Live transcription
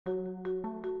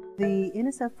The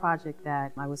NSF project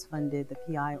that I was funded the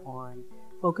PI on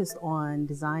focused on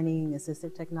designing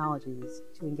assistive technologies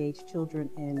to engage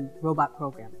children in robot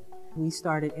programming. We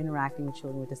started interacting with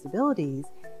children with disabilities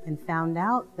and found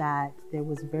out that there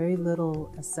was very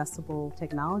little accessible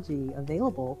technology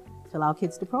available to allow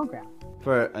kids to program.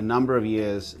 For a number of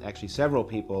years, actually several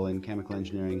people in chemical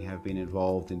engineering have been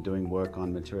involved in doing work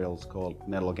on materials called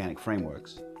metal organic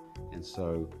frameworks. And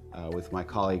so with my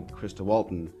colleague Krista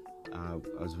Walton,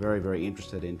 I was very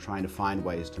interested in trying to find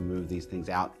ways to move these things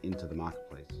out into the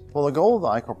marketplace. Well, the goal of the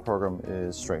iCorps program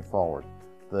is straightforward.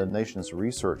 The nation's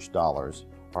research dollars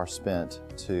are spent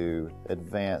to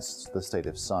advance the state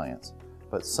of science,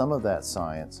 but some of that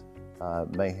science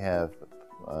may have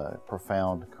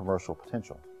profound commercial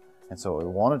potential. And so what we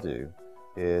want to do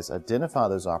is identify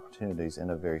those opportunities in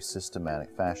a very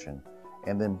systematic fashion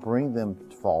and then bring them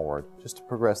forward just to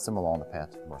progress them along the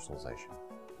path to commercialization.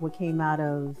 What came out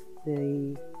of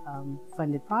the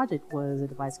funded project was a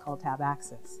device called Tab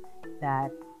Access that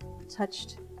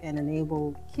touched and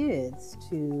enabled kids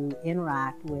to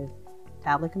interact with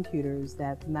tablet computers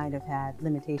that might have had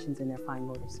limitations in their fine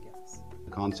motor skills.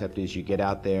 The concept is you get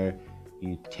out there,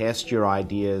 you test your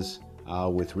ideas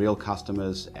with real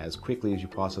customers as quickly as you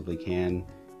possibly can,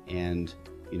 and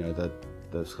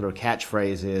the sort of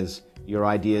catchphrase is, your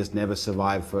ideas never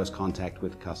survive first contact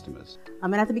with customers.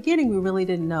 And at the beginning, we really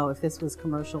didn't know if this was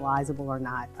commercializable or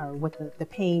not, or what the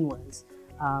pain was,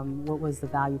 what was the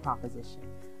value proposition.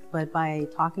 But by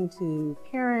talking to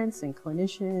parents and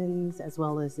clinicians, as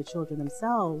well as the children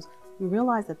themselves, we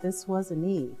realized that this was a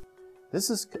need.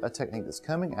 This is a technique that's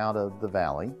coming out of the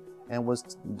Valley and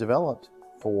was developed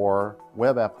for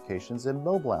web applications and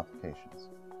mobile applications.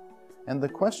 And the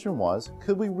question was,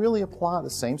 could we really apply the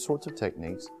same sorts of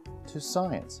techniques to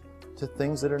science, to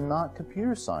things that are not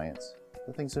computer science,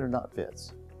 to things that are not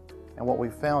bits? And what we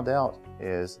found out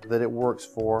is that it works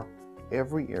for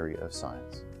every area of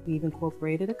science. We've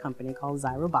incorporated a company called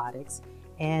Robotics,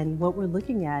 and what we're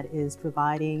looking at is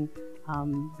providing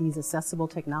these accessible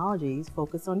technologies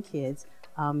focused on kids,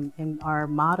 and our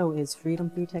motto is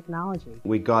freedom through technology.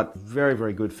 We got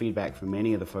very good feedback from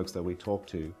many of the folks that we talked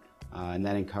to, and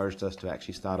that encouraged us to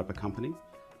actually start up a company.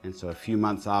 And so a few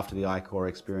months after the iCorps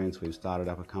experience, we've started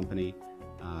up a company,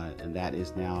 and that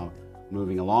is now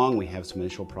moving along. We have some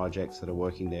initial projects that are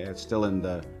working there. It's still in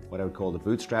what I would call the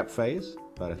bootstrap phase,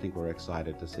 but I think we're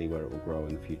excited to see where it will grow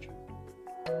in the future.